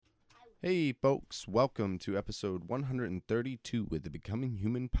Hey, folks, welcome to episode 132 with the Becoming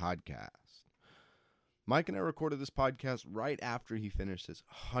Human podcast. Mike and I recorded this podcast right after he finished his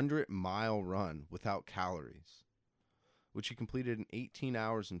 100-mile run without calories, which he completed in 18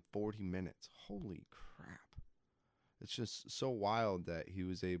 hours and 40 minutes. Holy crap. It's just so wild that he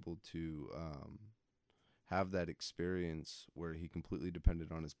was able to have that experience where he completely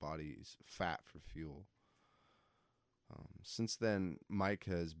depended on his body's fat for fuel. Since then, Mike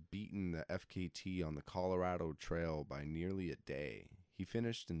has beaten the FKT on the Colorado Trail by nearly a day. He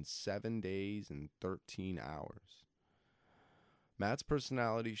finished in 7 days and 13 hours. Matt's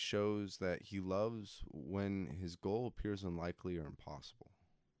personality shows that he loves when his goal appears unlikely or impossible.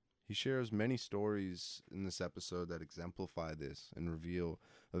 He shares many stories in this episode that exemplify this and reveal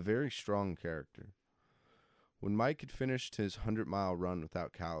a very strong character. When Mike had finished his 100-mile run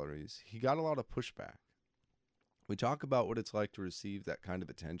without calories, he got a lot of pushback. We talk about what it's like to receive that kind of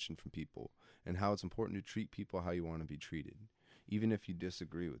attention from people and how it's important to treat people how you want to be treated, even if you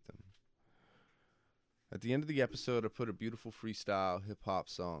disagree with them. At the end of the episode, I put a beautiful freestyle hip-hop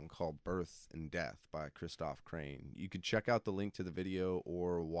song called Birth and Death by Christoph Crane. You can check out the link to the video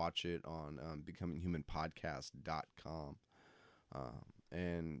or watch it on becominghumanpodcast.com.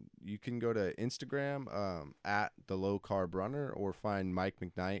 And you can go to Instagram at The Low Carb Runner or find Mike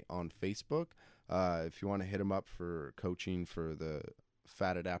McKnight on Facebook. If you want to hit him up for coaching for the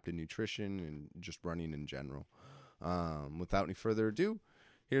fat adapted nutrition and just running in general. Without any further ado,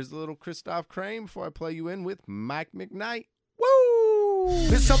 here's a little Christoph Crane before I play you in with Mike McKnight.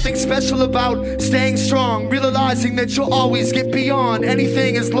 There's something special about staying strong, realizing that you'll always get beyond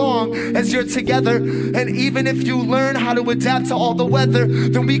anything as long as you're together. And even if you learn how to adapt to all the weather,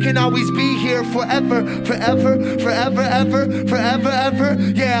 then we can always be here forever, forever, forever, ever, forever, ever.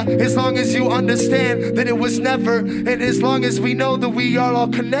 Yeah, as long as you understand that it was never, and as long as we know that we are all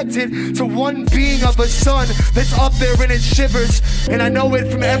connected to one being of a sun that's up there and it shivers. And I know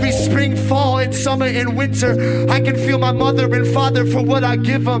it from every spring, fall, and summer and winter. I can feel my mother and father for what I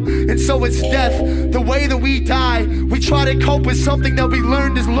give them, and so it's death. The way that we die, we try to cope with something that we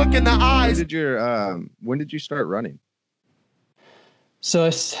learned is look in the eyes. When did you start running?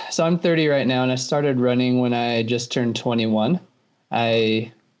 So I'm 30 right now, and I started running when I just turned 21.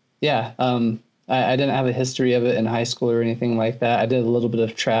 I didn't have a history of it in high school or anything like that. I did a little bit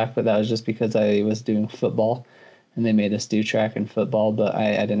of track, but that was just because I was doing football, and they made us do track and football, but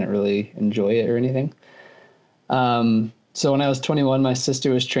I didn't really enjoy it or anything. So when I was 21, my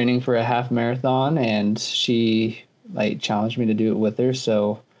sister was training for a half marathon, and she challenged me to do it with her.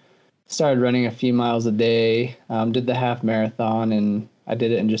 So started running a few miles a day, did the half marathon, and I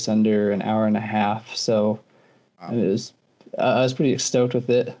did it in just under an hour and a half. So I was pretty stoked with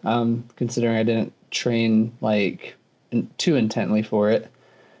it, considering I didn't train too intently for it.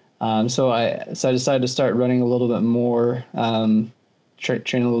 So I decided to start running a little bit more,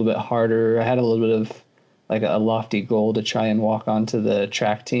 train a little bit harder. I had a little bit of a lofty goal to try and walk onto the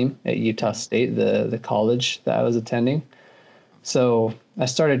track team at Utah State, the college that I was attending. So I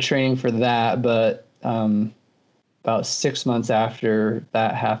started training for that, but about 6 months after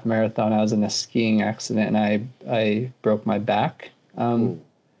that half marathon, I was in a skiing accident and I broke my back. It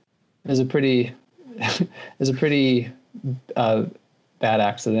was a pretty bad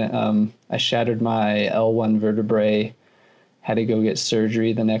accident. I shattered my L1 vertebrae. Had to go get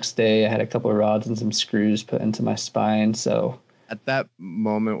surgery the next day. I had a couple of rods and some screws put into my spine. So at that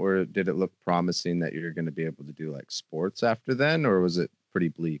moment, did it look promising that you're going to be able to do sports after then, or was it pretty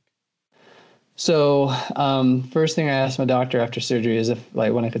bleak? So first thing I asked my doctor after surgery is if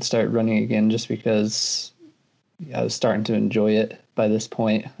when I could start running again, just because I was starting to enjoy it by this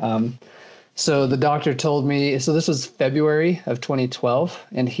point. So the doctor told me, so this was February of 2012,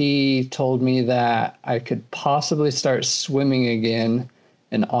 and he told me that I could possibly start swimming again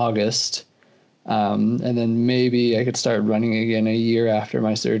in August, and then maybe I could start running again a year after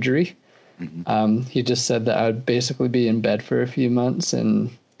my surgery. Mm-hmm. He just said that I would basically be in bed for a few months,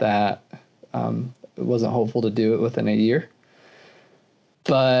 and that it wasn't hopeful to do it within a year.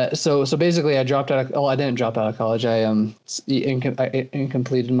 But so basically I dropped out. I didn't drop out of college. I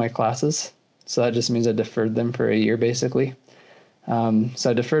incompleted my classes. So that just means I deferred them for a year, basically. So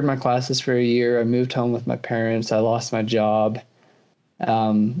I deferred my classes for a year. I moved home with my parents. I lost my job.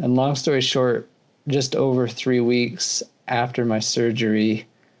 And long story short, just over 3 weeks after my surgery,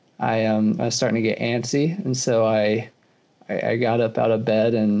 I was starting to get antsy. And so I got up out of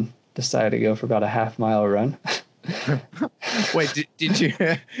bed and decided to go for about a half-mile run. Wait, did you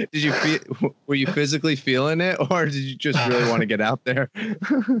feel, were you physically feeling it, or did you just really want to get out there?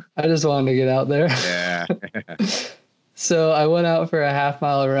 I just wanted to get out there. Yeah. So I went out for a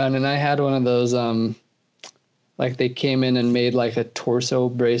half-mile run, and I had one of those like they came in and made like a torso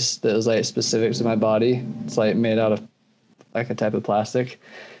brace that was like specific to my body. It's like made out of like a type of plastic.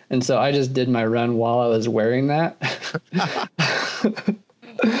 And so I just did my run while I was wearing that.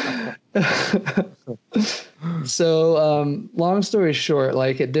 So long story short,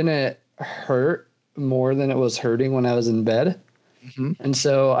 like it didn't hurt more than it was hurting when I was in bed. Mm-hmm. And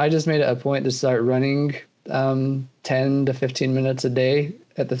so I just made it a point to start running 10 to 15 minutes a day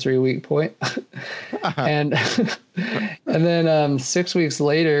at the 3-week point. and and then 6 weeks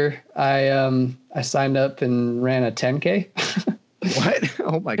later, I signed up and ran a 10K. What?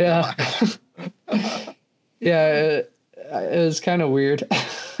 Oh my Yeah. God. Yeah, it was kind of weird.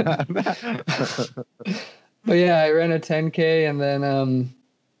 But yeah, I ran a 10K, and then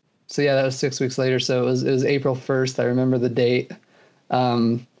so yeah, that was 6 weeks later. So it was April 1st. I remember the date.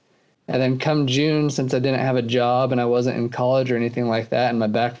 And then come June, since I didn't have a job and I wasn't in college or anything like that, and my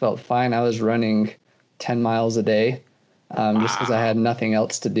back felt fine, I was running 10 miles a day, just because I had nothing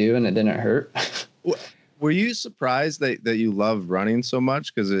else to do and it didn't hurt. Were you surprised that you love running so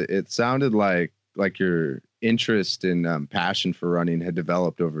much? Because it sounded like your interest and passion for running had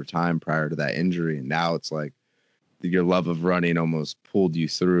developed over time prior to that injury, and now it's like your love of running almost pulled you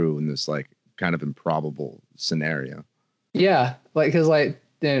through in this like kind of improbable scenario. Yeah, like because like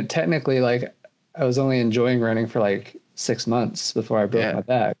technically, like I was only enjoying running for like 6 months before I broke my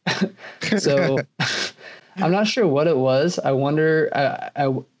back. So I'm not sure what it was. I wonder.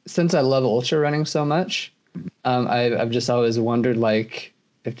 I since I love ultra running so much, I've just always wondered like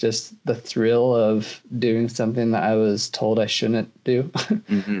if just the thrill of doing something that I was told I shouldn't do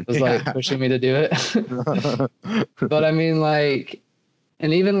was like pushing me to do it. But I mean, like,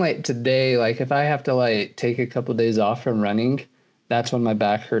 and even like today, like if I have to like take a couple of days off from running, that's when my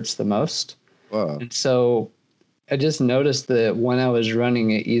back hurts the most. Wow. And so I just noticed that when I was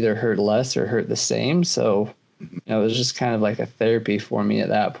running, it either hurt less or hurt the same. So it was just kind of like a therapy for me at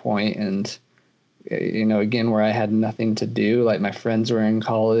that point. And, again, where I had nothing to do, like my friends were in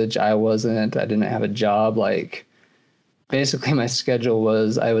college, I wasn't, I didn't have a job. Like basically my schedule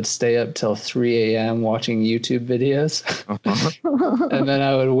was I would stay up till 3 a.m. watching YouTube videos. And then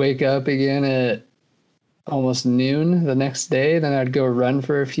I would wake up again at almost noon the next day. Then I'd go run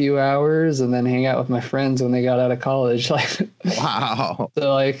for a few hours and then hang out with my friends when they got out of college. Like, wow.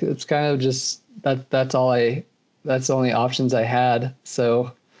 So like, it's kind of just that's the only options I had.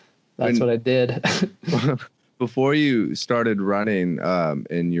 So that's what I did. Before you started running,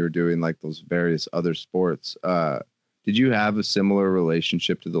 and you were doing like those various other sports, did you have a similar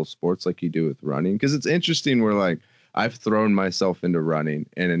relationship to those sports like you do with running? Because it's interesting where like I've thrown myself into running,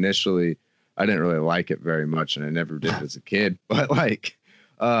 and initially I didn't really like it very much, and I never did as a kid. But like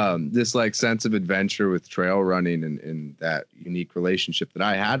this like sense of adventure with trail running and that unique relationship that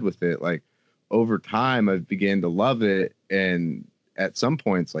I had with it, like over time I began to love it, and at some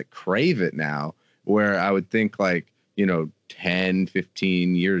points like crave it now, where I would think like 10,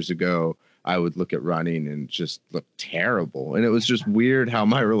 15 years ago I would look at running and just look terrible. And it was just weird how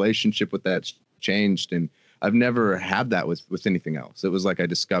my relationship with that changed. And I've never had that with anything else. It was like I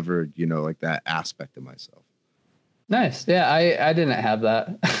discovered, like that aspect of myself. Nice. Yeah, I didn't have that.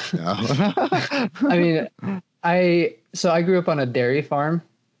 No. I mean, I grew up on a dairy farm,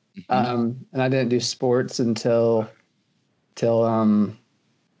 and I didn't do sports until it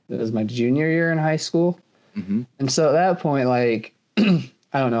was my junior year in high school. Mm-hmm. And so at that point, like, I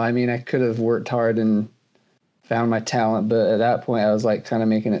don't know. I mean, I could have worked hard and found my talent, but at that point I was like kind of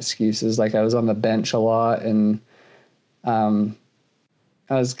making excuses. Like I was on the bench a lot, and I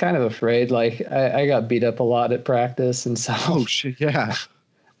was kind of afraid. Like I got beat up a lot at practice, and so. Oh shit! Yeah.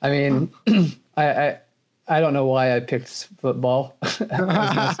 I mean, I don't know why I picked football as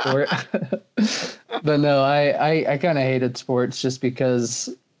my sport, but no, I kind of hated sports just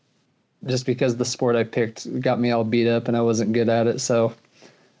because the sport I picked got me all beat up and I wasn't good at it. So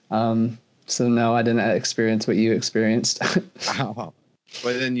no, I didn't experience what you experienced. Wow.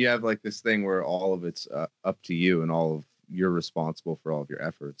 But then you have like this thing where all of it's up to you, and all of you're responsible for all of your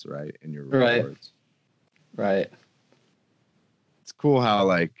efforts, right? And your rewards. Right. It's cool how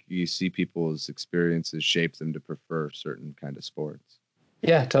like you see people's experiences shape them to prefer certain kind of sports.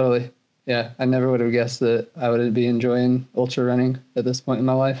 Yeah, totally. Yeah, I never would have guessed that I would be enjoying ultra running at this point in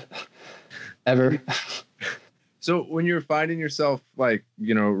my life, ever. So when you're finding yourself like,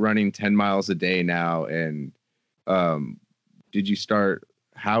 running 10 miles a day now, and how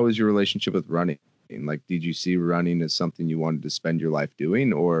is your relationship with running? Like, did you see running as something you wanted to spend your life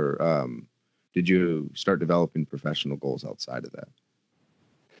doing, or did you start developing professional goals outside of that?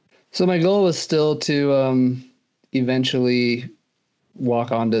 So my goal was still to eventually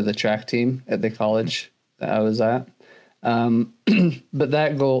walk onto the track team at the college that I was at. But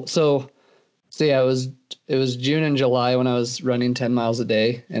that goal, so yeah, it was June and July when I was running 10 miles a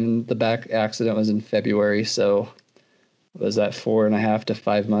day, and the back accident was in February. So was that 4.5 to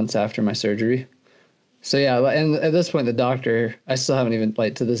 5 months after my surgery? So yeah, and at this point, the doctor, I still haven't even,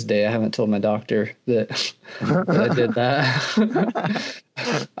 like, to this day, I haven't told my doctor that, that I did that.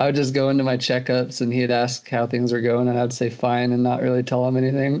 I would just go into my checkups and he'd ask how things were going, and I'd say fine and not really tell him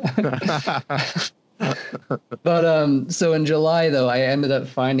anything. But so in July, though, I ended up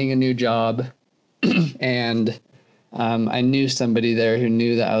finding a new job, and I knew somebody there who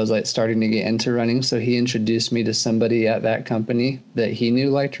knew that I was, like, starting to get into running. So he introduced me to somebody at that company that he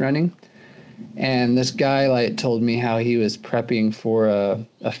knew liked running. And this guy, like, told me how he was prepping for a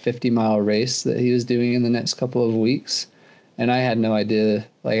 50-mile race that he was doing in the next couple of weeks. And I had no idea,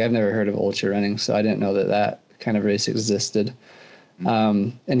 like, I've never heard of ultra running, so I didn't know that kind of race existed.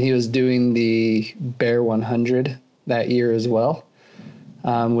 And he was doing the Bear 100 that year as well,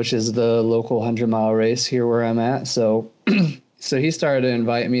 which is the local 100-mile race here where I'm at. So so he started to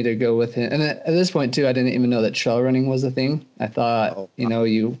invite me to go with him. And at this point, too, I didn't even know that trail running was a thing. I thought,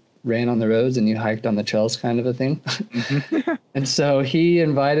 you ran on the roads and you hiked on the trails kind of a thing. And so he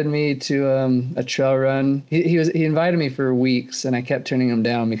invited me to a trail run. He invited me for weeks, and I kept turning him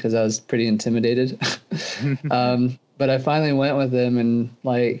down because I was pretty intimidated. But I finally went with him, and,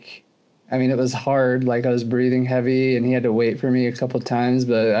 like, I mean, it was hard. Like, I was breathing heavy, and he had to wait for me a couple of times,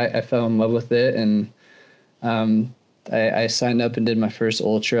 but I fell in love with it. And I signed up and did my first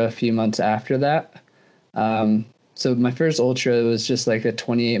ultra a few months after that. So my first ultra was just like a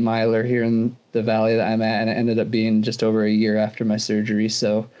 28 miler here in the valley that I'm at, and it ended up being just over a year after my surgery.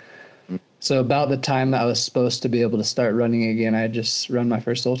 So about the time that I was supposed to be able to start running again, I just run my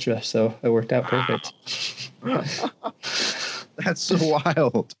first ultra. So it worked out perfect. That's so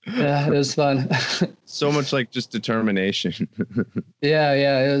wild. Yeah, it was fun. So much, like, just determination. Yeah,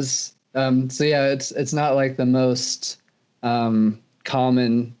 it was. So yeah, it's not like the most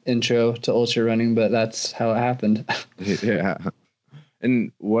common intro to ultra running, but that's how it happened. Yeah.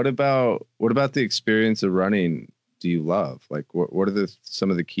 And what about the experience of running do you love? Like, what are some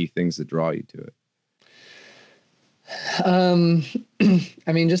of the key things that draw you to it?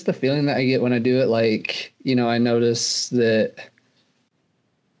 I mean, just the feeling that I get when I do it. Like, I notice that,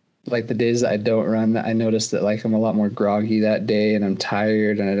 like, the days that I don't run, I notice that, like, I'm a lot more groggy that day, and I'm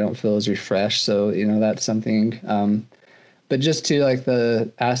tired and I don't feel as refreshed. So, that's something. But just to, like,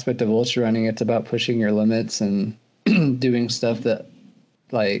 the aspect of ultra running, it's about pushing your limits and doing stuff that,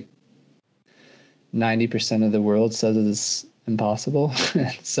 like, 90% of the world says is impossible.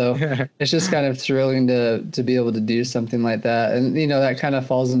 So it's just kind of thrilling to be able to do something like that. And, that kind of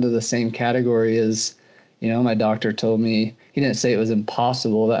falls into the same category as, my doctor told me, he didn't say it was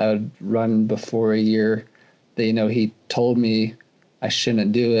impossible that I would run before a year, that, he told me I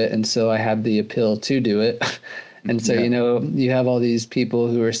shouldn't do it. And so I had the appeal to do it. And so, you have all these people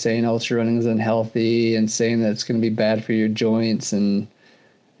who are saying ultra running is unhealthy and saying that it's going to be bad for your joints and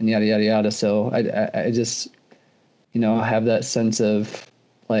yada, yada, yada. So I just, I have that sense of,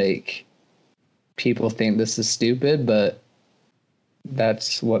 like, people think this is stupid, but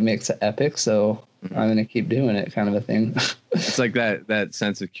that's what makes it epic. So I'm going to keep doing it, kind of a thing. It's like that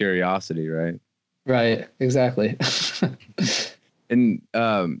sense of curiosity, right? Right. Exactly. And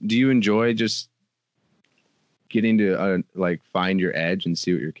do you enjoy just getting to like find your edge and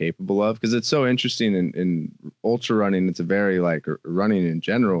see what you're capable of? Because it's so interesting in ultra running. It's a very, like, running in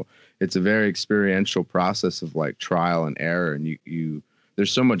general, it's a very experiential process of, like, trial and error, and you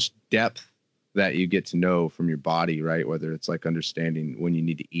there's so much depth that you get to know from your body, right? Whether it's, like, understanding when you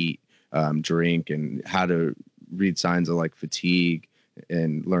need to eat, drink, and how to read signs of, like, fatigue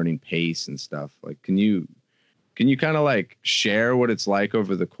and learning pace and stuff. Like, can you kind of, like, share what it's like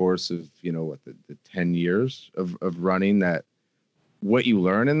over the course of, the 10 years of running, that what you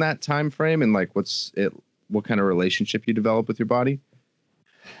learn in that time frame, and, like, what kind of relationship you develop with your body?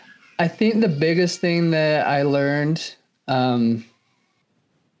 I think the biggest thing that I learned, I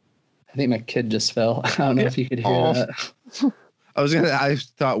think my kid just fell. I don't know if you could hear that. I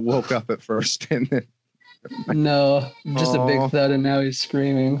thought woke up at first, and then no, just a big thud, and now he's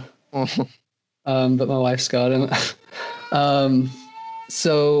screaming. But my wife's got him.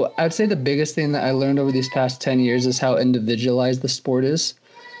 So I'd say the biggest thing that I learned over these past 10 years is how individualized the sport is.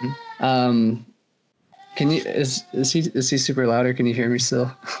 Is he super loud, or can you hear me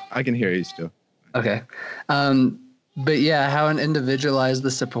still? I can hear you still. Okay. But yeah, how individualized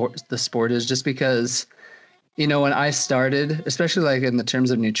the sport is, just because, when I started, especially, like, in the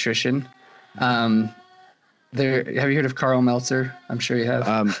terms of nutrition, There, have you heard of Carl Meltzer? I'm sure you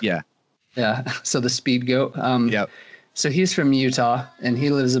have. Yeah. Yeah. So the speed goat. Yep. So he's from Utah and he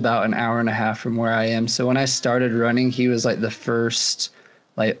lives about an hour and a half from where I am. So when I started running, he was like the first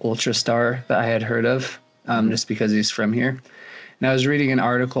like ultra star that I had heard of, just because he's from here. And I was reading an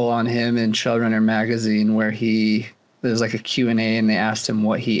article on him in Trail Runner magazine where there's like a Q&A and they asked him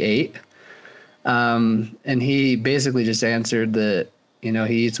what he ate. And he basically just answered that, you know,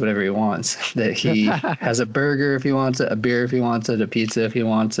 he eats whatever he wants, that he has a burger if he wants it, a beer if he wants it, a pizza if he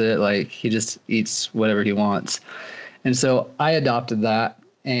wants it. Like he just eats whatever he wants. And so I adopted that.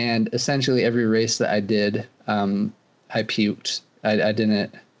 And essentially every race that I did, I puked. I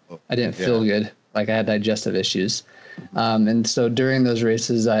didn't feel good. Like I had digestive issues. And so during those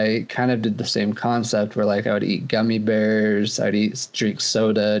races, I kind of did the same concept where like I would eat gummy bears, drink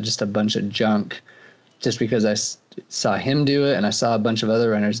soda, just a bunch of junk, just because I saw him do it and I saw a bunch of other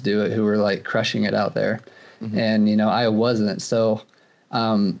runners do it who were like crushing it out there. Mm-hmm. And, you know, I wasn't. So,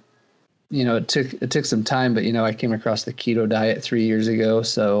 you know, it took some time, but, you know, I came across the keto diet 3 years ago.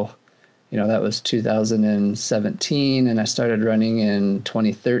 So, you know, that was 2017 and I started running in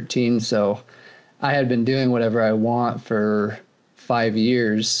 2013. So I had been doing whatever I want for 5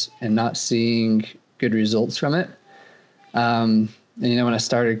 years and not seeing good results from it. And, you know, when I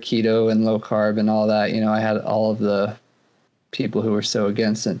started keto and low carb and all that, you know, I had all of the people who were so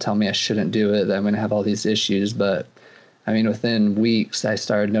against it tell me I shouldn't do it, that I'm going to have all these issues. But I mean, within weeks, I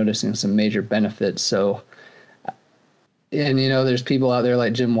started noticing some major benefits. So, and, you know, there's people out there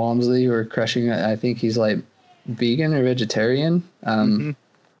like Jim Walmsley who are crushing it. I think he's like vegan or vegetarian.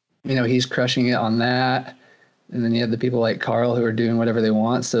 You know, he's crushing it on that. And then you have the people like Carl who are doing whatever they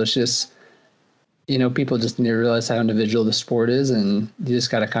want. So it's just, you know, people just need to realize how individual the sport is. And you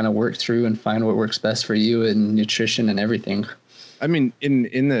just got to kind of work through and find what works best for you in nutrition and everything. I mean,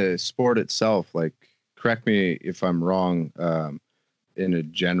 in the sport itself, like, correct me if I'm wrong, in a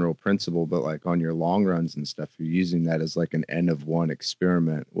general principle, but like on your long runs and stuff, you're using that as like an N of one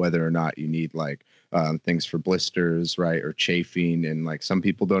experiment, whether or not you need like things for blisters, right, or chafing. And like some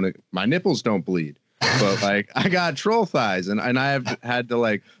people my nipples don't bleed, but like I got troll thighs, and I have had to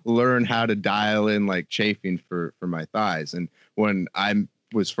like learn how to dial in like chafing for my thighs. And when I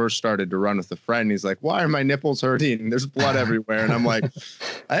was first started to run with a friend, he's like, "Why are my nipples hurting? There's blood everywhere." And I'm like,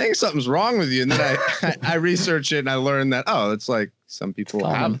 "I think something's wrong with you." And then I researched it and I learned that, oh, it's like some people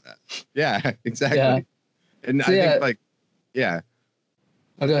have that. Yeah, exactly. Yeah. And so, I think like, yeah.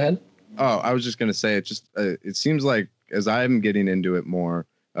 Oh, go ahead. Oh, I was just going to say, it just, it seems like as I'm getting into it more,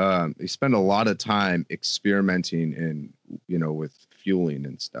 you spend a lot of time experimenting and, you know, with fueling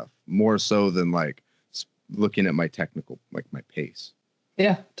and stuff, more so than like looking at my technical, like my pace.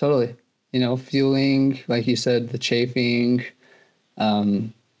 Yeah, totally. You know, fueling, like you said, the chafing,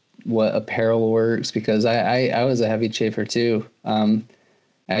 what apparel works, because I was a heavy chafer too.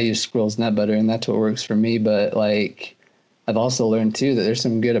 I use Squirrel's nut butter and that's what works for me. But like, I've also learned too that there's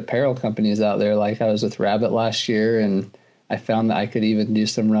some good apparel companies out there. Like I was with Rabbit last year and I found that I could even do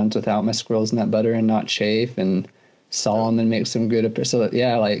some runs without my Squirrel's nut butter and not chafe, and Solomon makes some good apparel. So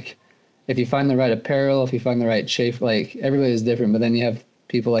yeah, like if you find the right apparel, if you find the right chafe, like everybody's different, but then you have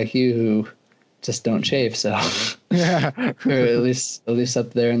people like you who just don't chafe. So yeah, or at least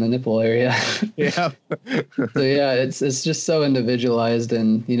up there in the nipple area. Yeah. So yeah, it's just so individualized,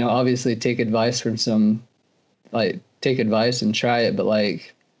 and, you know, obviously take advice and try it, but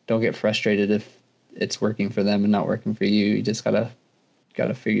like, don't get frustrated if it's working for them and not working for you. You just gotta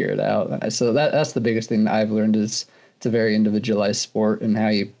figure it out. So that's the biggest thing that I've learned, is it's a very individualized sport and how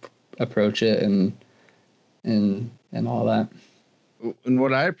you approach it and all that. And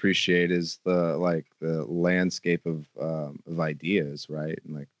what I appreciate is the landscape of ideas, right?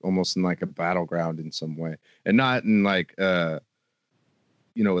 And like almost in like a battleground in some way, and not in like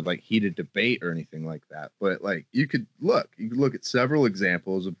you know, with like heated debate or anything like that. But like you could look at several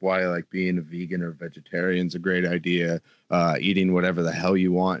examples of why like being a vegan or vegetarian is a great idea. Eating whatever the hell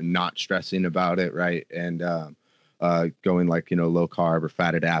you want and not stressing about it, right? And going like, you know, low carb or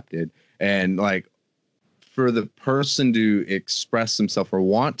fat adapted, and like, for the person to express themselves or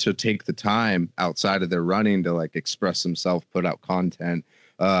want to take the time outside of their running to like express themselves, put out content,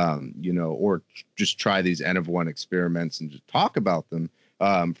 you know, or just try these N of one experiments and just talk about them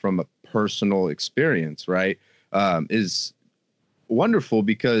from a personal experience, right, is wonderful,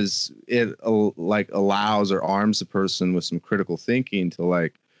 because it like allows or arms a person with some critical thinking to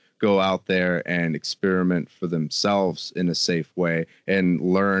like go out there and experiment for themselves in a safe way and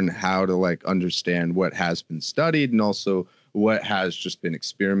learn how to like understand what has been studied and also what has just been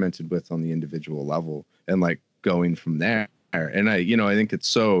experimented with on the individual level, and like going from there. And I think it's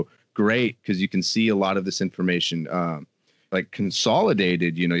so great because you can see a lot of this information like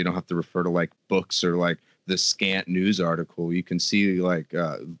consolidated. You know, you don't have to refer to like books or like the scant news article. You can see like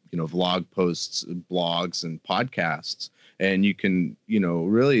vlog posts, blogs, and podcasts, and you can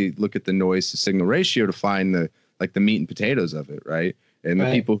really look at the noise to signal ratio to find the meat and potatoes of it, right? And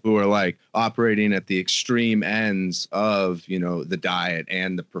the people who are like operating at the extreme ends of the diet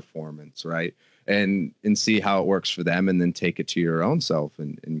and the performance, right? And see how it works for them, and then take it to your own self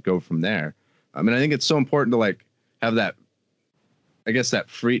and go from there. I mean, I think it's so important to like have that, I guess, that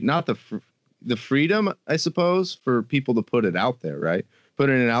the freedom, I suppose, for people to put it out there, right?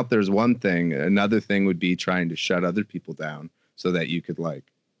 Putting it out there is one thing. Another thing would be trying to shut other people down so that you could like,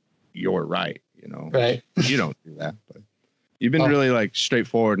 you're right, Right. You don't do that, but you've been really like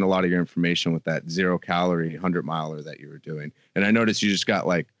straightforward in a lot of your information with that 0 calorie 100 miler that you were doing. And I noticed you just got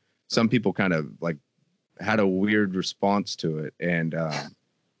like, some people kind of like had a weird response to it. And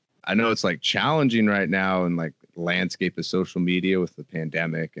I know it's like challenging right now in like landscape of social media with the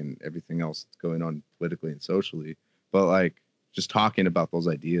pandemic and everything else that's going on politically and socially, but like just talking about those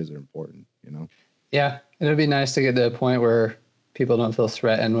ideas are important, Yeah. And it'd be nice to get to a point where people don't feel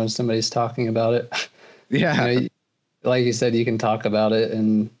threatened when somebody's talking about it. Yeah. Like you said, you can talk about it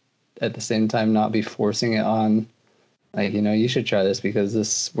and at the same time not be forcing it on, like, you should try this because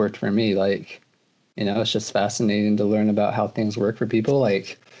this worked for me. Like, it's just fascinating to learn about how things work for people.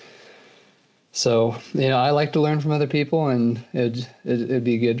 Like, so, I like to learn from other people, and it'd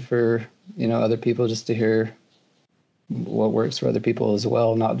be good for, other people just to hear what works for other people as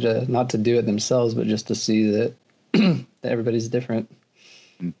well. Not to do it themselves, but just to see that, that everybody's different.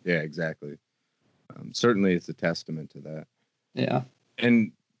 Yeah, exactly. Certainly it's a testament to that. Yeah.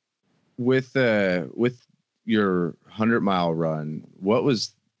 And with your 100-mile run, what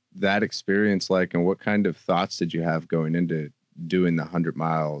was that experience like, and what kind of thoughts did you have going into doing the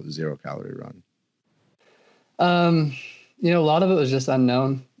 100-mile 0 calorie run? A lot of it was just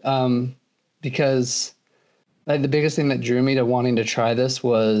unknown, because like the biggest thing that drew me to wanting to try this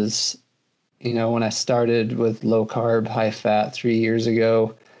was, when I started with low carb, high fat 3 years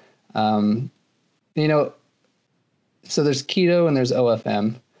ago, so there's keto and there's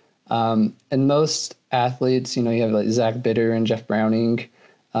OFM. And most athletes, you have like Zach Bitter and Jeff Browning,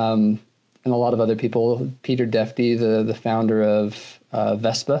 and a lot of other people, Peter Defty, the founder of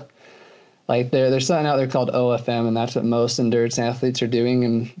Vespa. Like there's something out there called OFM, and that's what most endurance athletes are doing.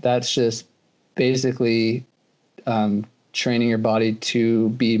 And that's just basically training your body to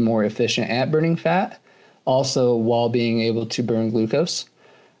be more efficient at burning fat, also while being able to burn glucose.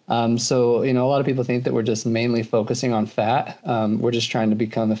 So, a lot of people think that we're just mainly focusing on fat. We're just trying to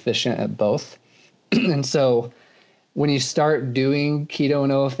become efficient at both. And so when you start doing keto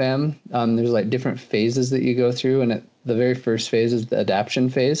and OFM, there's like different phases that you go through. And the very first phase is the adaptation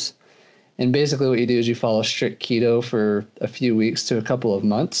phase. And basically what you do is you follow strict keto for a few weeks to a couple of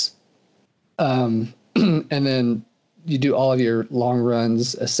months. And then you do all of your long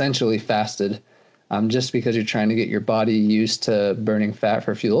runs essentially fasted, just because you're trying to get your body used to burning fat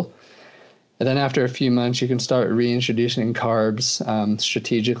for fuel. And then after a few months, you can start reintroducing carbs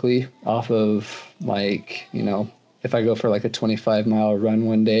strategically off of like, if I go for like a 25-mile run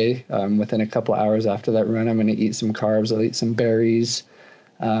one day, within a couple of hours after that run, I'm going to eat some carbs. I'll eat some berries.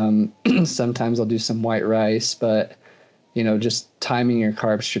 Sometimes I'll do some white rice, but, just timing your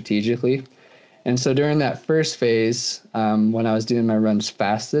carbs strategically. And so during that first phase, when I was doing my runs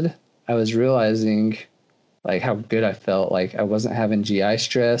fasted, I was realizing like how good I felt. Like I wasn't having GI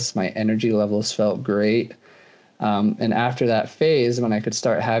stress. My energy levels felt great. And after that phase, when I could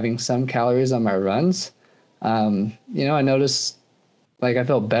start having some calories on my runs, I noticed like I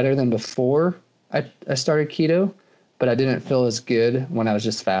felt better than before I started keto, but I didn't feel as good when I was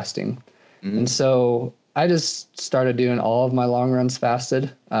just fasting. Mm-hmm. And so I just started doing all of my long runs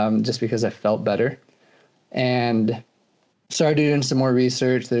fasted, just because I felt better, and started doing some more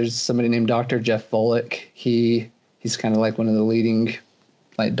research. There's somebody named Dr. Jeff Volek. He's kind of like one of the leading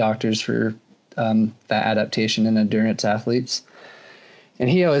like doctors for fat adaptation in endurance athletes. And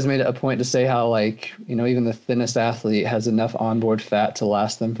he always made it a point to say how like, even the thinnest athlete has enough onboard fat to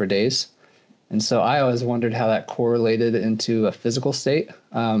last them for days. And so I always wondered how that correlated into a physical state.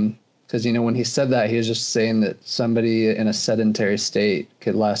 Because, when he said that, he was just saying that somebody in a sedentary state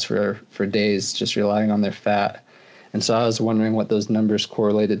could last for days just relying on their fat. And so I was wondering what those numbers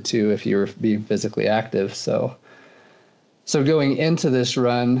correlated to if you were being physically active. So going into this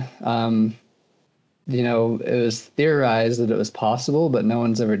run, it was theorized that it was possible, but no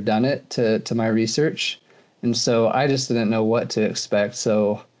one's ever done it to my research. And so I just didn't know what to expect.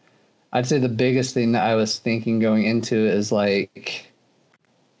 So I'd say the biggest thing that I was thinking going into it is like,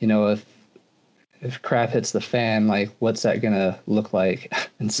 you know, if crap hits the fan, like what's that gonna look like?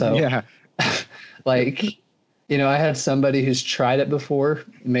 And so Yeah. like, you know, I had somebody who's tried it before,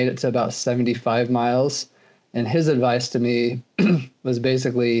 made it to about 75 miles, and his advice to me was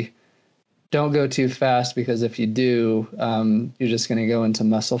basically don't go too fast, because if you do, you're just going to go into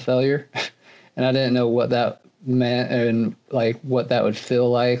muscle failure. And I didn't know what that meant and like what that would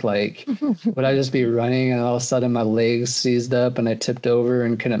feel like. Like, would I just be running and all of a sudden my legs seized up and I tipped over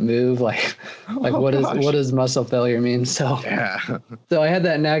and couldn't move? Like what does muscle failure mean? So I had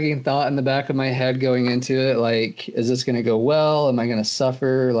that nagging thought in the back of my head going into it. Like, is this going to go well? Am I going to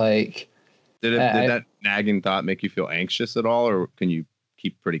suffer? Like, did that nagging thought make you feel anxious at all, or can you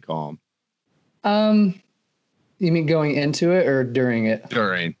keep pretty calm? You mean going into it or during it?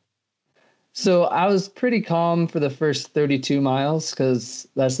 During. So I was pretty calm for the first 32 miles because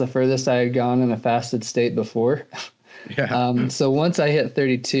that's the furthest I had gone in a fasted state before. Yeah. So once I hit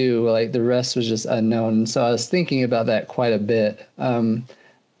 32, like the rest was just unknown. So I was thinking about that quite a bit. That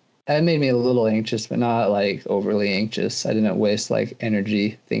made me a little anxious, but not like overly anxious. I didn't waste like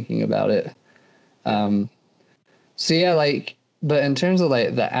energy thinking about it. So yeah, like, but in terms of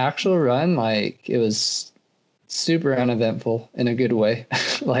like the actual run, like it was super uneventful in a good way.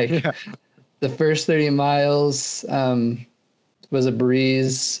 Like the first 30 miles was a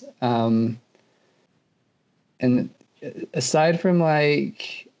breeze. And aside from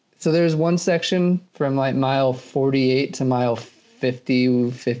like, so there's one section from like mile 48 to mile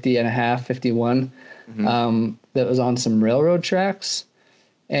 50 and a half, 51, that was on some railroad tracks.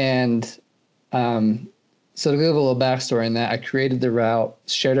 And so to give a little backstory in that, I created the route,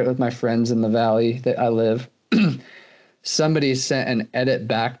 shared it with my friends in the valley that I live. Somebody sent an edit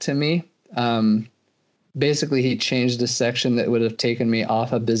back to me. Basically, he changed a section that would have taken me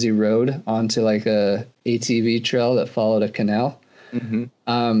off a busy road onto like a ATV trail that followed a canal. And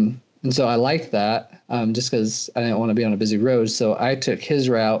so I liked that just because I didn't want to be on a busy road. So I took his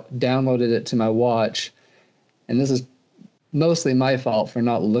route, downloaded it to my watch. And this is mostly my fault for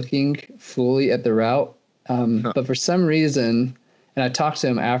not looking fully at the route. But for some reason, and I talked to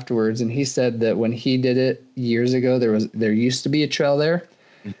him afterwards, and he said that when he did it years ago, there used to be a trail there.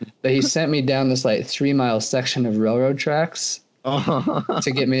 But he sent me down this like 3-mile section of railroad tracks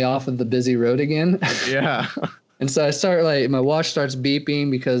to get me off of the busy road again. Yeah. And so I start like, my watch starts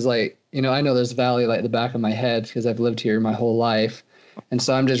beeping because like, you know, I know there's valley like the back of my head because I've lived here my whole life. And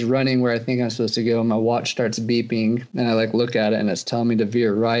so I'm just running where I think I'm supposed to go. And my watch starts beeping and I like look at it and it's telling me to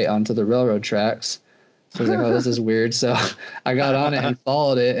veer right onto the railroad tracks. So I was like, oh, this is weird. So I got on it and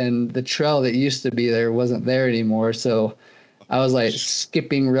followed it, and the trail that used to be there wasn't there anymore. So I was like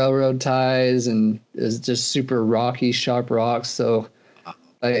skipping railroad ties, and it was just super rocky, sharp rocks. So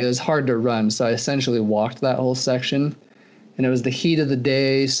it was hard to run. So I essentially walked that whole section, and it was the heat of the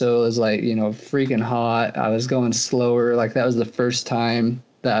day. So it was like, you know, freaking hot. I was going slower. Like that was the first time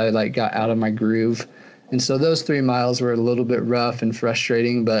that I like got out of my groove. And so those 3 miles were a little bit rough and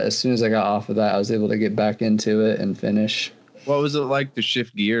frustrating, but as soon as I got off of that, I was able to get back into it and finish. What was it like to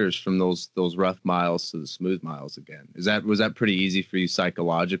shift gears from those rough miles to the smooth miles again? Was that pretty easy for you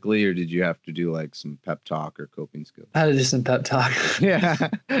psychologically, or did you have to do like some pep talk or coping skills? I had to do some pep talk. Yeah.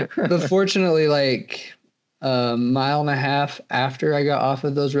 But fortunately, like a mile and a half after I got off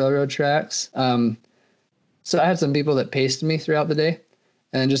of those railroad tracks, so I had some people that paced me throughout the day.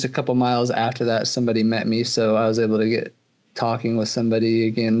 And just a couple miles after that, somebody met me. So I was able to get talking with somebody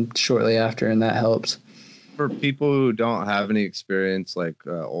again shortly after, and that helps. For people who don't have any experience like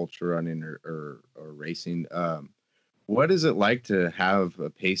ultra running or racing, what is it like to have a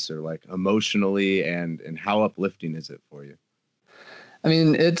pacer, like emotionally, and how uplifting is it for you? I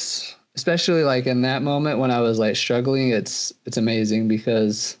mean, it's especially like in that moment when I was like struggling, it's amazing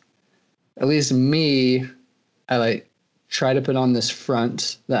because at least me, I like try to put on this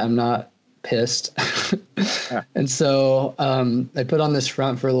front that I'm not pissed. And so I put on this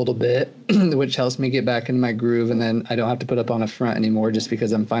front for a little bit, which helps me get back into my groove. And then I don't have to put up on a front anymore just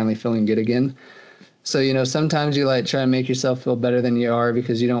because I'm finally feeling good again. So, you know, sometimes you like try to make yourself feel better than you are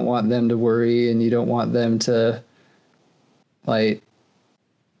because you don't want them to worry and you don't want them to like,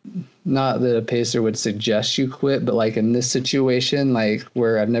 not that a pacer would suggest you quit, but like in this situation, like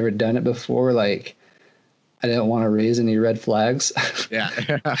where I've never done it before, like I didn't want to raise any red flags. Yeah.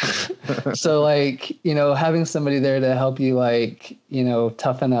 So like, you know, having somebody there to help you, like, you know,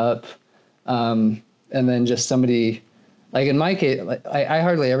 toughen up. And then just somebody like in my case, like I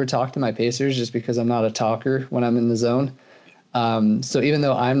hardly ever talk to my pacers just because I'm not a talker when I'm in the zone. So even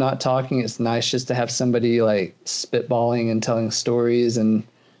though I'm not talking, it's nice just to have somebody like spitballing and telling stories and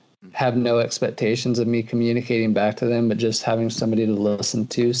have no expectations of me communicating back to them, but just having somebody to listen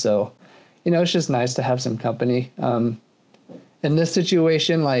to. So, it's just nice to have some company. In this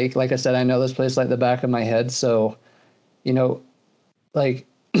situation, like I said, I know this place like the back of my head. So, like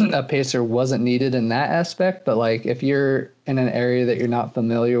a pacer wasn't needed in that aspect, but like if you're in an area that you're not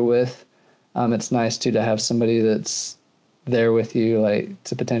familiar with, it's nice too to have somebody that's there with you, like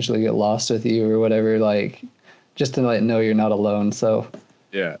to potentially get lost with you or whatever, like just to like know you're not alone. So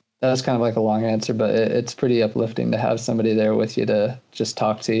Yeah. that's kind of like a long answer, but it's pretty uplifting to have somebody there with you to just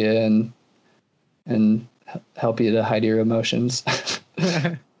talk to you and help you to hide your emotions.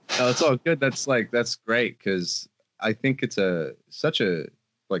 No, it's all good. That's great, because I think it's such a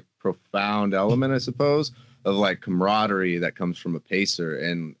like profound element, I suppose, of like camaraderie that comes from a pacer.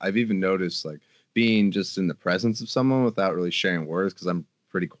 And I've even noticed like being just in the presence of someone without really sharing words, because I'm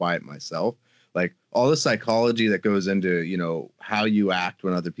pretty quiet myself. Like all the psychology that goes into, how you act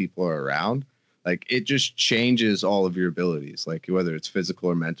when other people are around, like it just changes all of your abilities, like whether it's physical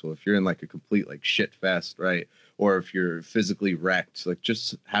or mental. If you're in like a complete like shit fest, right? Or if you're physically wrecked, like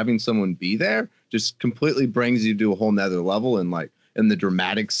just having someone be there just completely brings you to a whole nother level. And like in the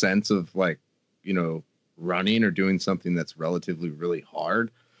dramatic sense of like, running or doing something that's relatively really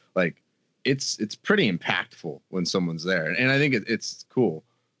hard, like it's pretty impactful when someone's there. And I think it's cool,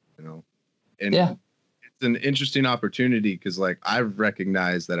 and Yeah. it's an interesting opportunity, because like I've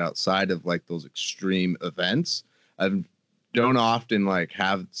recognized that outside of like those extreme events, I don't often like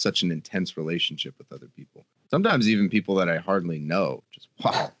have such an intense relationship with other people. Sometimes even people that I hardly know. Just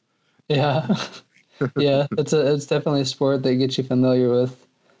wow. Yeah. Yeah. It's definitely a sport that gets you familiar with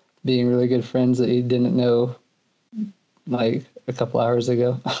being really good friends that you didn't know like a couple hours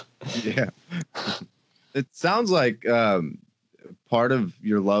ago. Yeah. It sounds like part of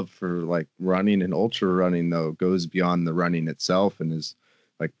your love for like running and ultra running though goes beyond the running itself, and is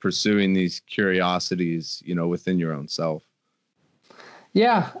like pursuing these curiosities, within your own self.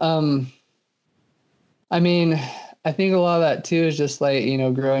 Yeah. I mean, I think a lot of that too is just like,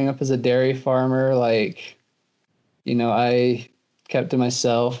 growing up as a dairy farmer, like, I kept to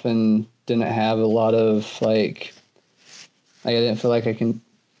myself and didn't have a lot of like I didn't feel like I can,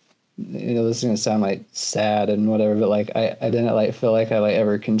 this is going to sound like sad and whatever, but like I didn't like feel like I like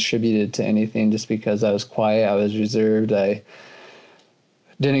ever contributed to anything just because I was quiet. I was reserved. I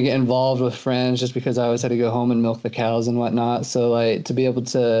didn't get involved with friends just because I always had to go home and milk the cows and whatnot. So like to be able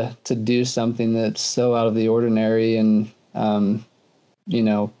to do something that's so out of the ordinary and,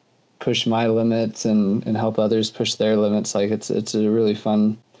 push my limits and help others push their limits. Like it's a really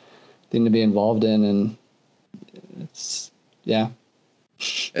fun thing to be involved in. And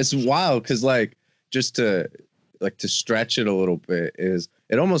It's wild, because like just to stretch it a little bit, is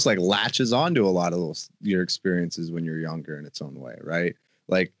it almost like latches onto a lot of your experiences when you're younger in its own way, right?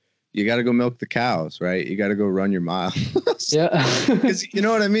 Like you got to go milk the cows, right? You got to go run your miles. Yeah. Because you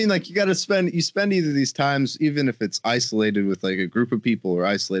know what I mean? Like you spend either these times, even if it's isolated with like a group of people or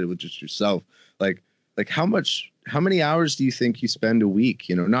isolated with just yourself, like how many hours do you think you spend a week,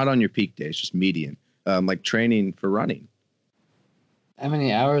 not on your peak days, just median, like training for running? How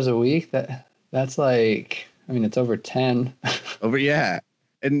many hours a week? That's like, it's over 10. Yeah.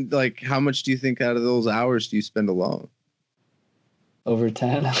 And like, how much do you think out of those hours do you spend alone? Over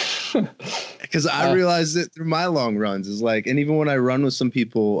 10. Because I realized it through my long runs is like, and even when I run with some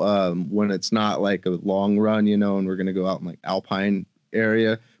people, when it's not like a long run, and we're going to go out in like Alpine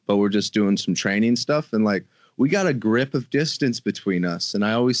area, but we're just doing some training stuff. And like, we got a grip of distance between us. And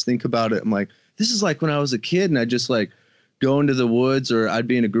I always think about it. I'm like, this is like when I was a kid and I just like go into the woods, or I'd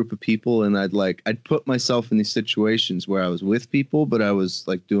be in a group of people and I'd put myself in these situations where I was with people, but I was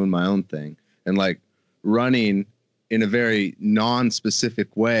like doing my own thing, and like running in a very non-specific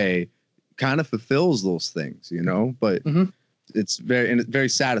way kind of fulfills those things, but it's very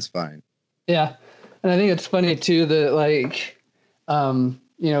satisfying. Yeah. And I think it's funny too that like, I'm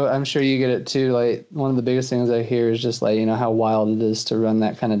sure you get it too. Like one of the biggest things I hear is just like, how wild it is to run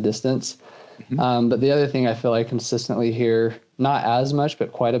that kind of distance. But the other thing I feel I consistently hear, not as much,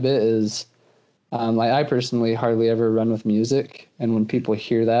 but quite a bit, is like I personally hardly ever run with music. And when people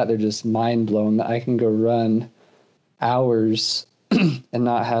hear that, they're just mind blown that I can go run hours and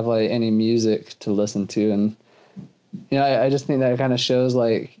not have like any music to listen to. And, I just think that kind of shows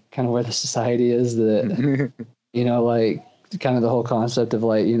like kind of where the society is, that, like kind of the whole concept of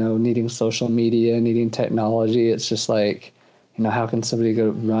like, needing social media, needing technology. It's just like, how can somebody go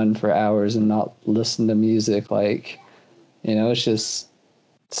run for hours and not listen to music? Like, it's just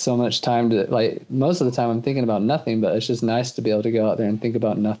so much time to like, most of the time I'm thinking about nothing, but it's just nice to be able to go out there and think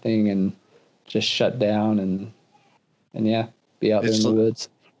about nothing and just shut down and yeah, be out there in the woods.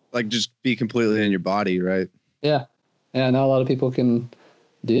 like just be completely in your body, right? Yeah. Yeah, not a lot of people can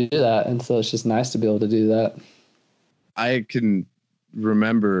do that, and so it's just nice to be able to do that. I can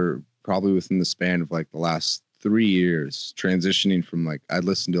remember probably within the span of like the last 3 years transitioning from like I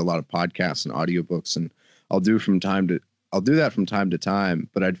listen to a lot of podcasts and audiobooks, and I'll do that from time to time,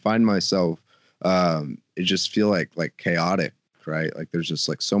 but I'd find myself it just feel like chaotic, right? Like there's just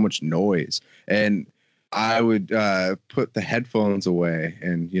like so much noise, and I would put the headphones away,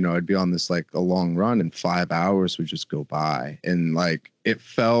 and I'd be on this like a long run, and 5 hours would just go by, and like it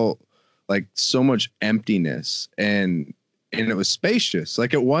felt like so much emptiness, and it was spacious.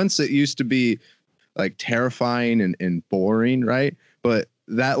 Like at once it used to be like terrifying and boring, right? But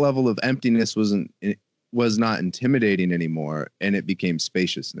that level of emptiness was not intimidating anymore, and it became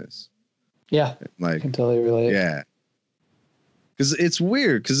spaciousness. Yeah, like I can totally relate. Yeah, because it's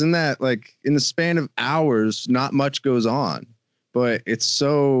weird, because in the span of hours not much goes on, but it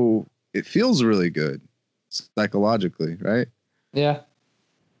feels really good psychologically, right? Yeah.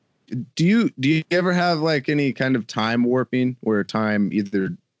 Do you ever have like any kind of time warping where time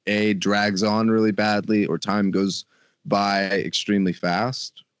either drags on really badly or time goes by extremely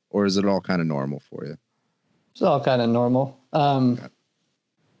fast, or is it all kind of normal for you? It's all kind of normal.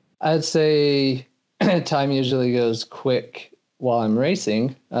 I'd say time usually goes quick while I'm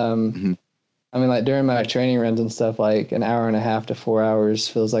racing. I mean, like during my training runs and stuff, like an hour and a half to 4 hours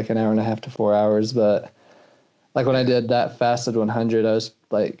feels like an hour and a half to 4 hours. But like when I did that fasted 100, I was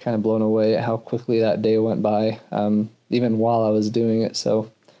like kind of blown away at how quickly that day went by, even while I was doing it.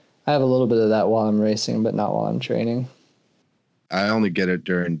 So I have a little bit of that while I'm racing, but not while I'm training. I only get it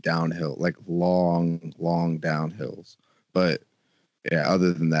during downhill, like long downhills. But yeah,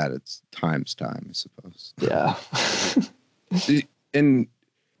 other than that, it's time's time, I suppose. Yeah. And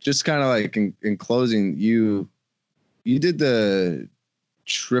just kind of like in closing, you did the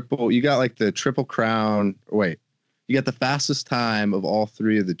triple, you got like the Triple Crown. Wait, you got the fastest time of all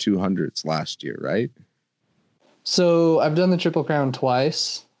three of the 200s last year, right? So I've done the Triple Crown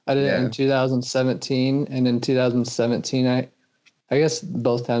twice. I did it in 2017, and in 2017, I guess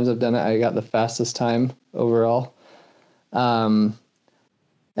both times I've done it, I got the fastest time overall. And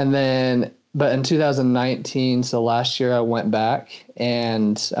then, but in 2019, so last year I went back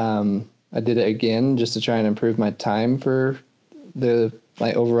and I did it again just to try and improve my time for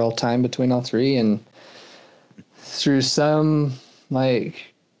my overall time between all three. And through some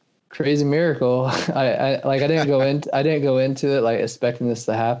like crazy miracle, I didn't go into it like expecting this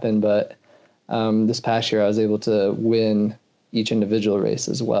to happen, but this past year I was able to win each individual race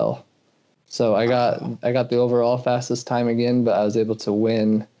as well. So I got the overall fastest time again, but I was able to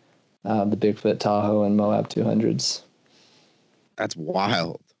win the Bigfoot, Tahoe, and Moab 200s. That's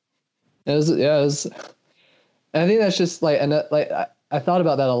wild. It was. I think that's just like, and I thought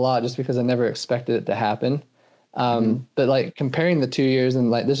about that a lot just because I never expected it to happen. But like comparing the 2 years,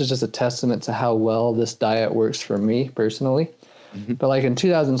 and like this is just a testament to how well this diet works for me personally. But like in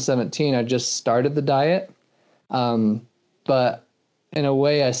 2017, I just started the diet, but in a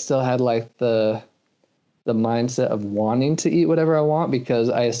way, I still had like the mindset of wanting to eat whatever I want, because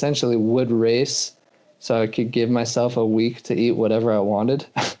I essentially would race so I could give myself a week to eat whatever I wanted.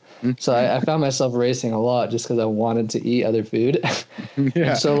 So I found myself racing a lot just because I wanted to eat other food.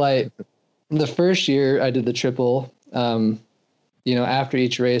 Yeah. So like the first year I did the triple, after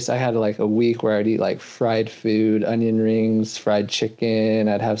each race, I had like a week where I'd eat like fried food, onion rings, fried chicken.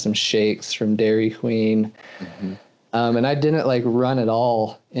 I'd have some shakes from Dairy Queen. And I didn't like run at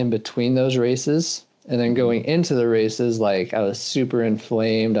all in between those races. And then going into the races, like I was super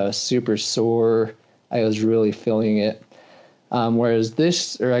inflamed. I was super sore. I was really feeling it. Whereas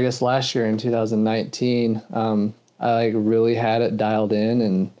last year in 2019, I like really had it dialed in,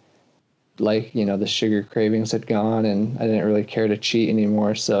 and like, the sugar cravings had gone and I didn't really care to cheat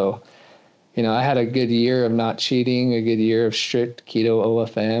anymore. So, I had a good year of not cheating, a good year of strict keto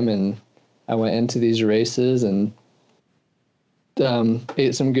OFM. And I went into these races and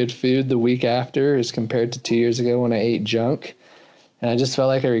ate some good food the week after as compared to 2 years ago when I ate junk. And I just felt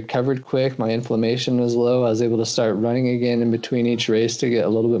like I recovered quick. My inflammation was low. I was able to start running again in between each race to get a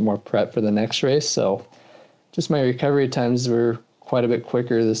little bit more prep for the next race. So just my recovery times were quite a bit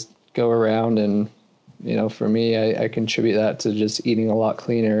quicker this go around. And, for me, I contribute that to just eating a lot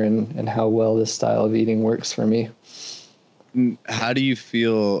cleaner and how well this style of eating works for me. How do you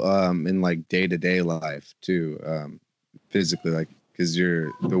feel in like day-to-day life too? Physically, like, because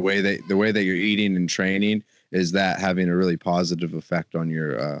the way that you're eating and training, is that having a really positive effect on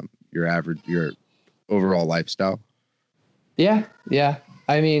your overall lifestyle? Yeah.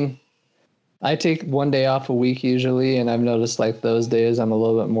 I mean, I take one day off a week usually, and I've noticed like those days I'm a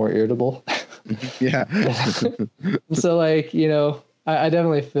little bit more irritable. Yeah. So like, I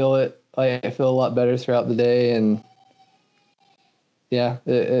definitely feel it. Like I feel a lot better throughout the day, and yeah,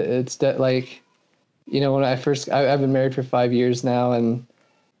 like, when I've been married for 5 years now, and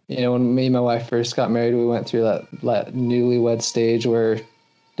when me and my wife first got married, we went through that newlywed stage where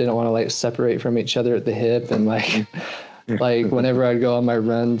didn't want to like separate from each other at the hip, and like like whenever I'd go on my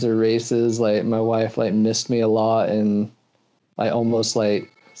runs or races, like my wife like missed me a lot, and I almost like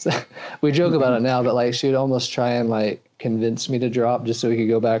we joke about it now, but like she would almost try and like convince me to drop just so we could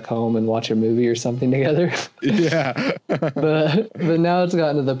go back home and watch a movie or something together. Yeah. but now it's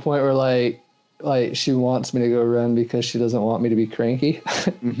gotten to the point where like she wants me to go run because she doesn't want me to be cranky.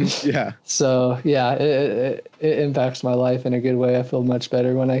 Yeah. So yeah, it impacts my life in a good way. I feel much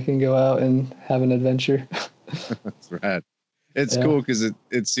better when I can go out and have an adventure. That's rad. It's cool because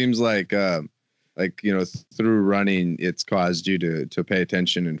it seems like through running, it's caused you to pay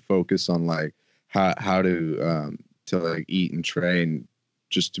attention and focus on like how to like eat and train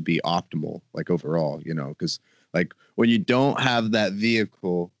just to be optimal, like overall, because like when you don't have that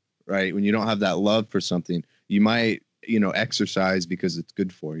vehicle, right? When you don't have that love for something, you might, exercise because it's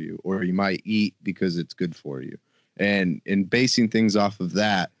good for you, or you might eat because it's good for you. And basing things off of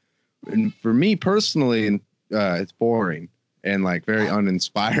that, and for me personally, it's boring and like very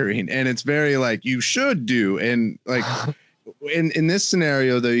uninspiring, and it's very like you should do. And like in this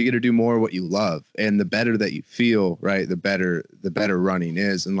scenario though, you get to do more what you love, and the better that you feel, right, the better running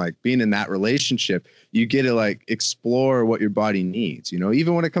is. And like being in that relationship, you get to like explore what your body needs,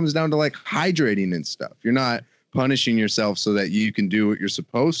 even when it comes down to like hydrating and stuff. You're not punishing yourself so that you can do what you're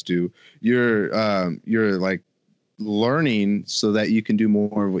supposed to. You're like learning so that you can do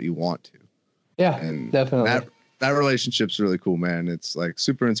more of what you want to. Yeah, and definitely. That relationship's really cool, man. It's like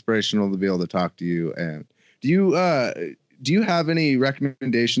super inspirational to be able to talk to you. And do you have any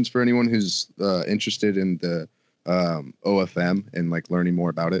recommendations for anyone who's interested in the OFM and like learning more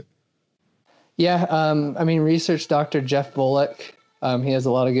about it? Yeah, research Dr. Jeff Volek. He has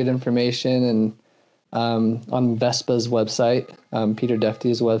a lot of good information, and on Vespa's website, Peter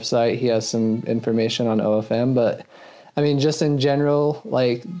Defty's website, he has some information on OFM. But just in general,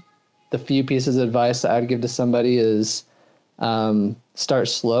 like the few pieces of advice that I'd give to somebody is start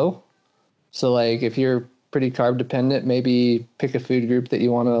slow. So like if you're pretty carb dependent, maybe pick a food group that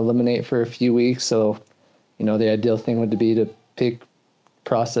you want to eliminate for a few weeks. So, the ideal thing would be to pick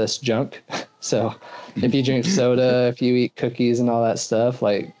processed junk. So if you drink soda, if you eat cookies and all that stuff,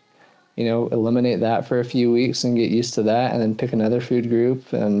 like, eliminate that for a few weeks and get used to that, and then pick another food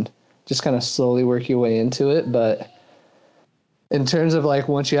group and just kind of slowly work your way into it. But in terms of like,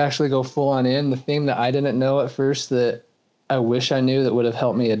 once you actually go full on in, the thing that I didn't know at first that I wish I knew that would have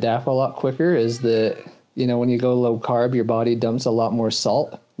helped me adapt a lot quicker is that, when you go low carb, your body dumps a lot more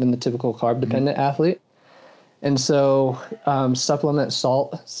salt than the typical carb dependent athlete. And so supplement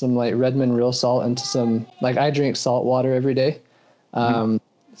salt, some like Redmond real salt, into some, like I drink salt water every day.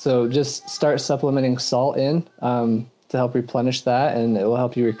 So just start supplementing salt in to help replenish that, and it will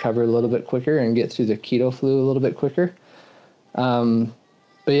help you recover a little bit quicker and get through the keto flu a little bit quicker. But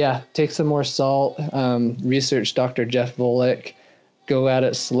yeah, take some more salt, research Dr. Jeff Volek, go at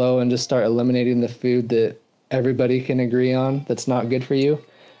it slow and just start eliminating the food that everybody can agree on that's not good for you.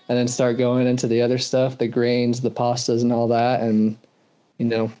 And then start going into the other stuff, the grains, the pastas and all that. And,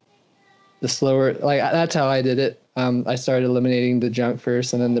 the slower, like that's how I did it. I started eliminating the junk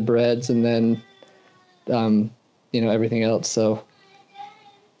first, and then the breads, and then, everything else. So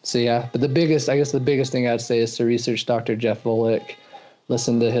yeah, but the biggest thing I'd say is to research Dr. Jeff Volek,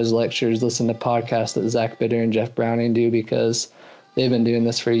 listen to his lectures, listen to podcasts that Zach Bitter and Jeff Browning do, because they've been doing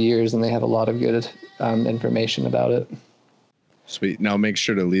this for years and they have a lot of good information about it. Sweet. Now make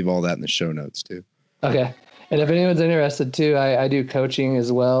sure to leave all that in the show notes too. Okay. And if anyone's interested too, I do coaching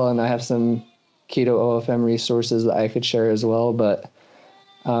as well, and I have some keto OFM resources that I could share as well. But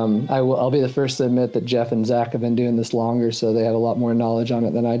I'll be the first to admit that Jeff and Zach have been doing this longer, so they have a lot more knowledge on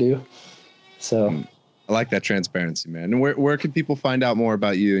it than I do. So I like that transparency, man. And where can people find out more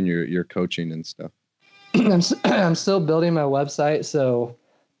about you and your coaching and stuff? I'm still building my website, so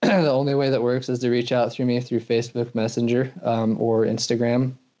the only way that works is to reach out through me through Facebook Messenger or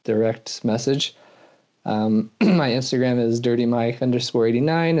Instagram direct message. My Instagram is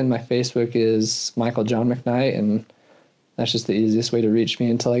dirtymike_89, and my Facebook is Michael John McKnight, and that's just the easiest way to reach me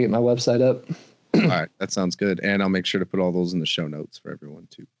until I get my website up. All right, that sounds good. And I'll make sure to put all those in the show notes for everyone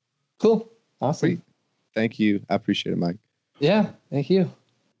too. Cool. Awesome. Sweet. Thank you. I appreciate it, Mike. Yeah, thank you.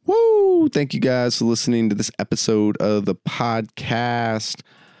 Woo! Thank you guys for listening to this episode of the podcast.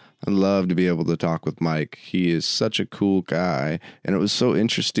 I'd love to be able to talk with Mike. He is such a cool guy, and it was so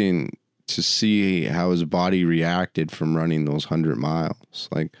interesting to see how his body reacted from running those 100 miles.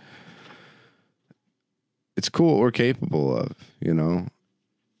 Like, it's cool what we're capable of, you know?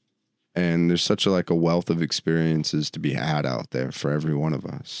 And there's such a wealth of experiences to be had out there for every one of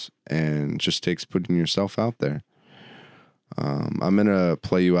us. And it just takes putting yourself out there. I'm going to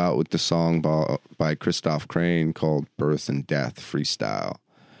play you out with the song by Christoph Crane called Birth and Death Freestyle.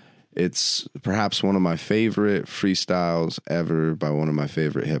 It's perhaps one of my favorite freestyles ever by one of my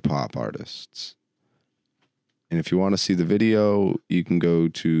favorite hip-hop artists. And if you want to see the video, you can go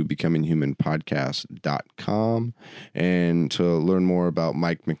to becominghumanpodcast.com. And to learn more about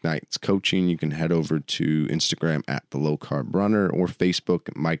Mike McKnight's coaching, you can head over to Instagram at The Low Carb Runner or Facebook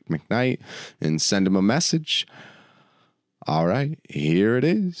at Mike McKnight and send him a message. All right, here it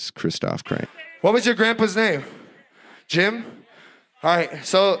is, Christoph Crane. What was your grandpa's name? Jim? All right,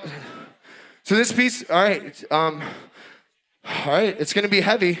 so this piece, all right, it's going to be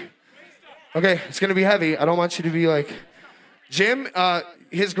heavy. Okay, it's going to be heavy. I don't want you to be like, Jim,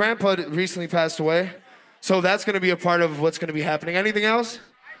 his grandpa recently passed away, so that's going to be a part of what's going to be happening. Anything else?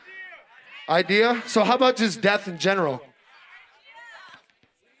 Idea? So how about just death in general?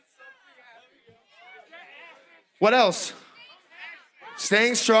 What else?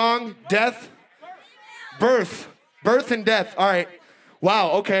 Staying strong, death, birth and death. All right. Wow,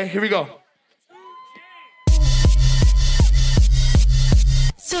 okay, here we go.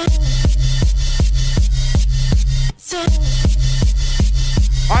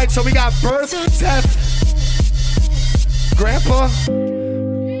 All right, so we got birth, death, grandpa,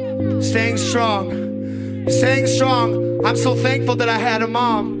 staying strong. Staying strong. I'm so thankful that I had a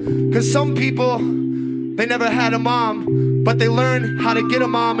mom, because some people, they never had a mom, but they learned how to get a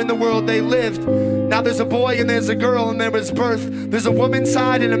mom in the world they lived. Now there's a boy and there's a girl and there is birth. There's a woman's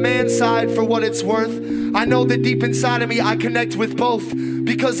side and a man's side for what it's worth. I know that deep inside of me I connect with both,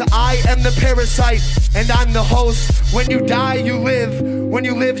 because I am the parasite and I'm the host. When you die, you live. When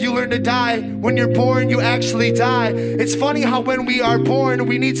you live, you learn to die. When you're born, you actually die. It's funny how when we are born,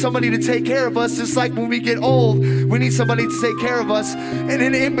 we need somebody to take care of us. Just like when we get old, we need somebody to take care of us. And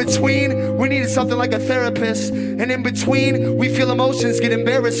in between, we need something like a therapist. And in between, we feel emotions, get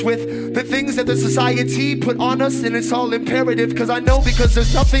embarrassed with the things that the society put on us. And it's all imperative, because I know, because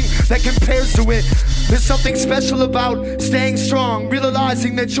there's nothing that compares to it. There's something special about staying strong,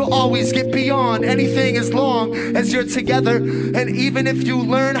 realizing that you'll always get beyond anything as long as you're together. And even if you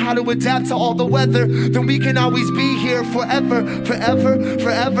learn how to adapt to all the weather, then we can always be here forever, forever,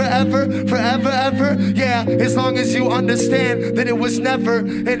 forever, ever, forever, ever. Yeah, as long as you understand that it was never,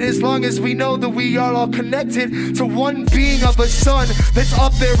 and as long as we know that we are all connected to one being of a sun that's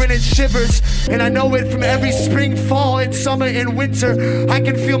up there and it shivers. And I know it from every spring, fall, and summer and winter. I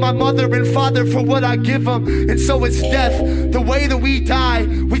can feel my mother and father for what I give them. And so it's death, the way that we die.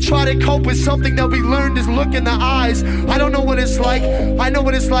 We try to cope with something that we learned is look in the eyes. I don't know what it's like. I know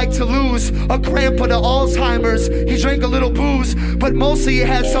what it's like to lose a grandpa to Alzheimer's. He drank a little booze, but mostly he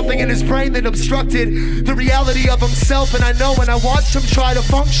had something in his brain that obstructed the reality of himself. And I know when I watched him try to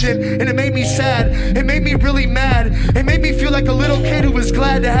function, and it made me sad. It made me really mad. It made me feel like a little kid who was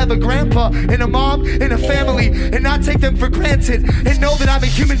glad to have a grandpa and a mom and a family, and not take them for granted, and know that I'm a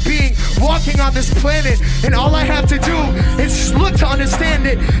human being walking on this planet. And all I have to do is look to understand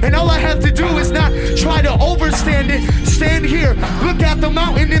it. And all I have to do is not try to overstand it. Stand here, look at the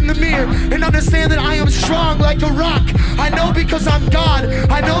mountain in the mirror, and understand that I am strong like a rock. I know because I'm God.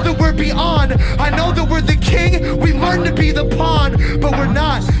 I know that we're beyond. I know that we're the king. We learn to be the pawn, but we're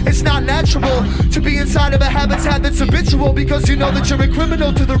not. It's not natural to be inside of a habitat that's habitual, because you know that you're a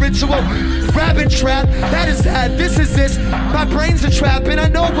criminal to the ritual. Rabbit trap, that is that. This is this. My brain's a trap, and I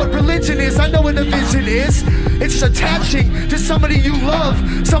know what religion is. I know what a vision is. It's attaching to somebody you love,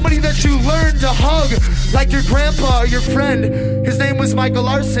 somebody that you learn to hug, like your grandpa or your friend. His name was Michael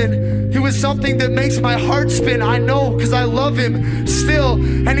Larson. He was something that makes my heart spin. I know, because I love him still,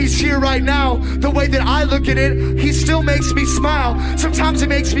 and he's here right now. The way that I look at it, he still makes me smile. Sometimes he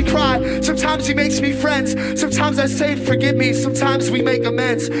makes me cry. Sometimes he makes me friends. Sometimes I say forgive me. Sometimes we make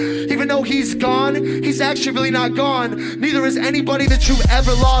amends. Even though he's gone, he's actually really not gone. Neither is anybody that you've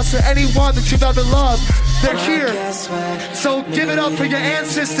ever lost or anyone that you've ever loved. They're here. So give it up for your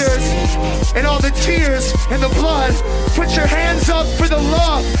ancestors and all the tears and the blood. Put your hands up for the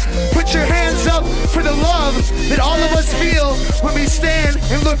love. Put your hands up for the love that all of us feel when we stand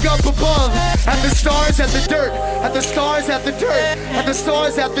and look up above at the stars, at the dirt, at the stars, at the dirt, at the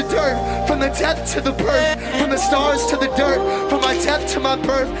stars, at the dirt. From the death to the birth, from the stars to the dirt, from my death to my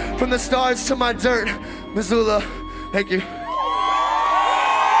birth, from the stars to my dirt. Missoula, thank you.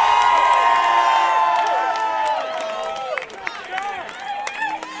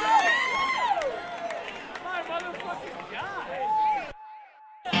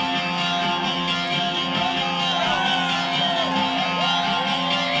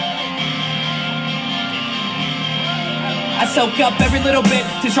 I soak up every little bit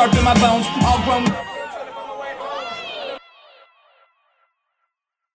to sharpen my bones. All grown.